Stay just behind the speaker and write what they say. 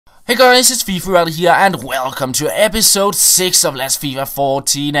Hey guys, it's FifaRalle here, and welcome to episode 6 of Let's FIFA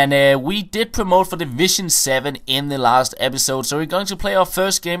 14. And we did promote for Division 7 in the last episode, so we're going to play our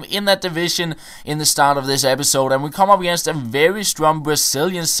first game in that division in the start of this episode. And we come up against a very strong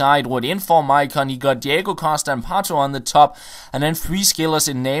Brazilian side with inform icon. You got Diego Costa and Pato on the top, and then 3 skillers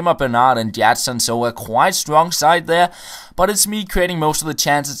in Neymar, Bernard, and Jadson. So a quite strong side there. But it's me creating most of the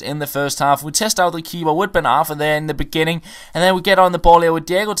chances in the first half. We test out the keeper with Ben Arfa there in the beginning, and then we get on the ball here with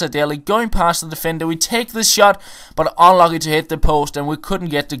Diego Tardelli going past the defender. We take the shot, but unlucky to hit the post, and we couldn't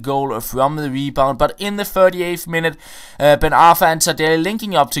get the goal from the rebound. But in the 38th minute, Ben Arfa and Tardelli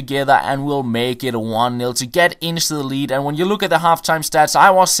linking up together, and we'll make it 1-0 to get into the lead. And when you look at the halftime stats, I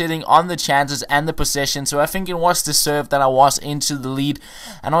was sitting on the chances and the possession, so I think it was deserved that I was into the lead,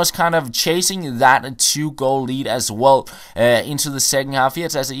 and I was kind of chasing that 2-goal lead as well. Into the second half.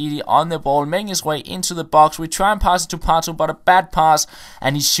 Here's Asaidi on the ball, making his way into the box. We try and pass it to Pato, but a bad pass,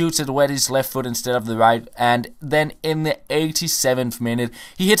 and he shoots it with his left foot instead of the right. And then in the 87th minute,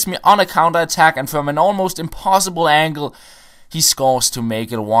 he hits me on a counter attack, and from an almost impossible angle, he scores to make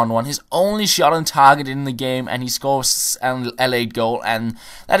it 1-1. His only shot on target in the game, and he scores a late goal. And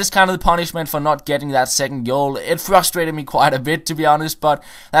that is kind of the punishment for not getting that second goal. It frustrated me quite a bit, to be honest, but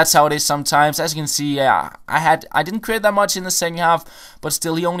that's how it is sometimes. As you can see, I didn't create that much in the second half, but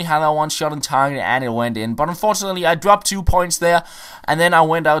still, he only had that one shot on target, and it went in. But unfortunately, I dropped 2 points there, and then I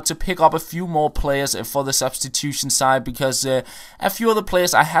went out to pick up a few more players for the substitution side, because a few of the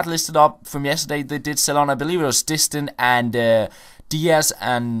players I had listed up from yesterday, they did sell on. I believe it was Distant and Diaz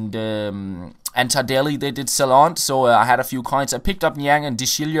and Tardelli, they did sell on, so I had a few coins. I picked up Nyang and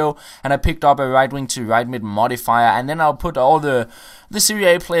Dicilio, and I picked up a right wing to right mid modifier, and then I'll put all the Serie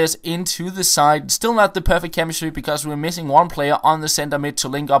A players into the side. Still not the perfect chemistry, because we're missing one player on the center mid to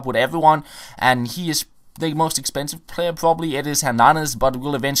link up with everyone, and he is the most expensive player probably. It is Hernandez, but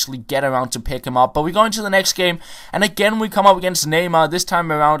we'll eventually get around to pick him up. But we go into the next game, and again we come up against Neymar. This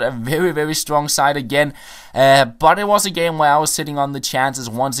time around a very, very strong side again, but it was a game where I was sitting on the chances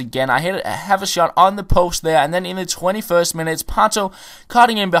once again. I have a shot on the post there, and then in the 21st minute, it's Pato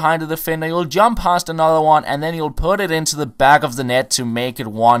cutting in behind the defender. He'll jump past another one, and then he'll put it into the back of the net to make it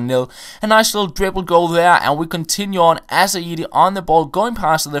 1-0. A nice little dribble goal there, and we continue on. Asaidi on the ball, going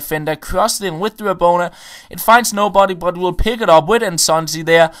past the defender, crossed in with the Rabona. It finds nobody, but we'll pick it up with Nsonsi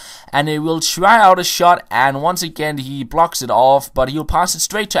there, and he will try out a shot, and once again he blocks it off, but he'll pass it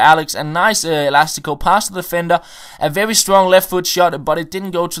straight to Alex. A nice elastico past the defender, a very strong left foot shot, but it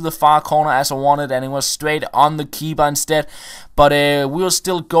didn't go to the far corner as I wanted, and it was straight on the keeper instead. But we were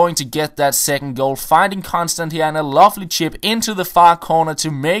still going to get that second goal, finding Constant here, and a lovely chip into the far corner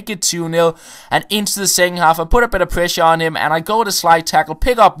to make it 2-0. And into the second half, I put a bit of pressure on him, and I go with a slide tackle,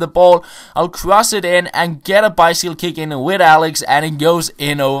 pick up the ball, I'll cross it in, and get a bicycle kick in with Alex, and it goes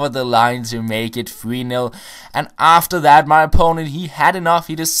in over the line to make it 3-0. And after that, my opponent, he had enough.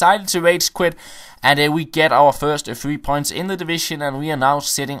 He decided to rage quit, and we get our first 3 points in the division, and we are now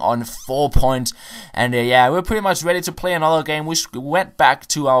sitting on 4 points. And yeah, we're pretty much ready to play another game. We went back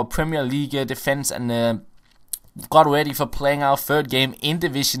to our Premier League defense and got ready for playing our third game in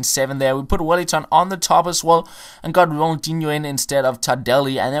Division 7 there. We put Wellington on the top as well, and got Ronaldinho in instead of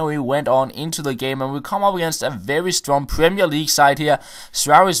Tardelli, and then we went on into the game, and we come up against a very strong Premier League side here.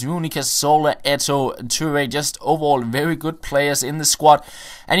 Suarez, Rooney, Cazorla, Eto'o, Toure, just overall very good players in the squad,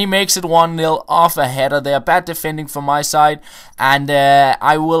 and he makes it 1-0 off a header there. Bad defending from my side, and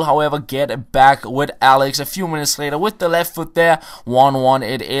I will, however, get back with Alex a few minutes later with the left foot there. 1-1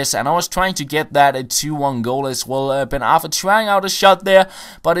 it is, and I was trying to get that 2-1 goal as well. Ben Arfa trying out a shot there,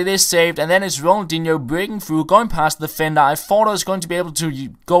 but it is saved, and then it's Ronaldinho breaking through, going past the defender. I thought I was going to be able to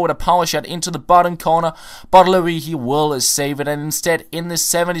go with a power shot into the bottom corner, but Larry, he will save it, and instead in the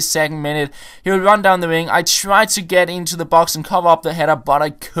 72nd minute, he'll run down the wing. I tried to get into the box and cover up the header, but I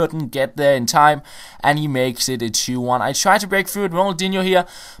couldn't get there in time, and he makes it a 2-1. I tried to break through with Ronaldinho here,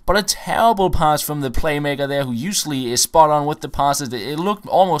 but a terrible pass from the playmaker there, who usually is spot on with the passes. It looked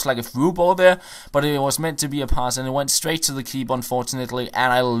almost like a through ball there, but it was meant to be a pass, and it went straight to the keeper, unfortunately,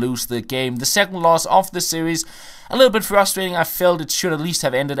 and I lose the game. The second loss of the series. A little bit frustrating. I felt it should at least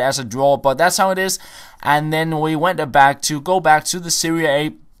have ended as a draw, but that's how it is. And then we went back to the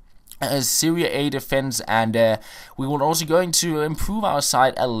Serie A defense, and we were also going to improve our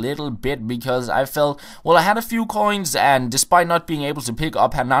side a little bit, because I felt, well, I had a few coins, and despite not being able to pick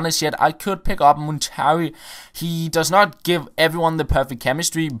up Hernandez yet, I could pick up Muntari. He does not give everyone the perfect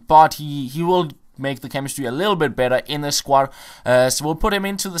chemistry, but he will make the chemistry a little bit better in the squad. So we'll put him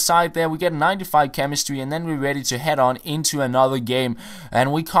into the side there. We get 95 chemistry, and then we're ready to head on into another game.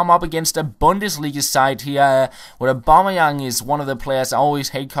 And we come up against a Bundesliga side here, where Aubameyang is one of the players I always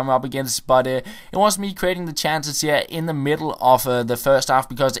hate coming up against. But it was me creating the chances here in the middle of the first half,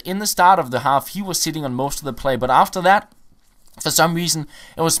 because in the start of the half he was sitting on most of the play, but after that, for some reason,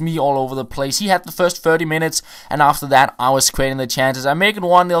 it was me all over the place. He had the first 30 minutes, and after that, I was creating the chances. I make it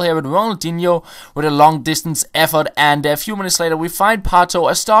 1-0 here with Ronaldinho with a long distance effort, and a few minutes later, we find Pato,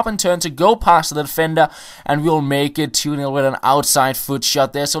 a stop and turn to go past the defender, and we'll make it 2-0 with an outside foot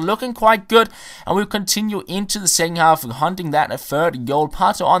shot there. So looking quite good, and we'll continue into the second half, hunting that a third goal.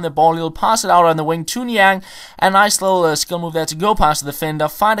 Pato on the ball, he'll pass it out on the wing to Niang, a nice little skill move there to go past the defender,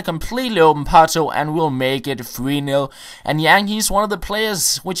 find a completely open Pato, and we'll make it 3-0. And Niang, he's one of the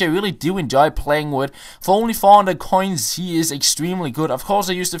players which I really do enjoy playing with. For only 400 coins, he is extremely good. Of course,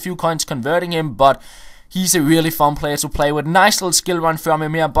 I used a few coins converting him, but he's a really fun player to play with. Nice little skill run from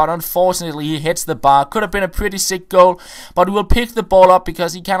him here, but unfortunately he hits the bar. Could have been a pretty sick goal, but we'll pick the ball up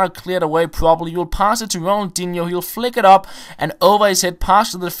because he cannot clear it away properly. We'll pass it to Ronaldinho. He'll flick it up and over his head,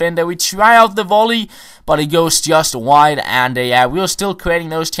 pass to the defender. We try out the volley, but it goes just wide, and yeah, we're still creating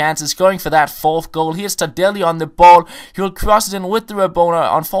those chances, going for that fourth goal. Here's Tardelli on the ball. He'll cross it in with the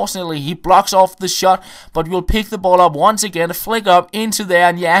Rabona. Unfortunately, he blocks off the shot, but we'll pick the ball up once again, flick up into there,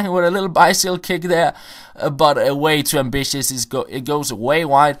 and Yang with a little bicycle kick there. But way too ambitious. It goes way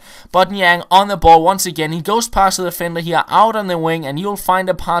wide. But Niang on the ball once again. He goes past the defender here, out on the wing, and you'll find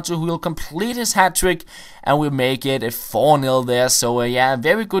a Pato who will complete his hat trick, and we make it a 4-0 there. So yeah,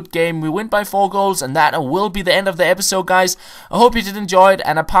 very good game. We win by 4 goals, and that will be the end of the episode, guys. I hope you did enjoy it,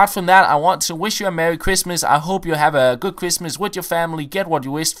 and apart from that, I want to wish you a Merry Christmas. I hope you have a good Christmas with your family, get what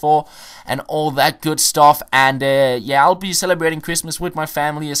you wished for, and all that good stuff. And yeah, I'll be celebrating Christmas with my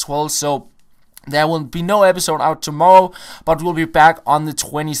family as well, so there will be no episode out tomorrow, but we'll be back on the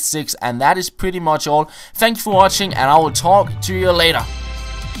 26th, and that is pretty much all. Thank you for watching, and I will talk to you later.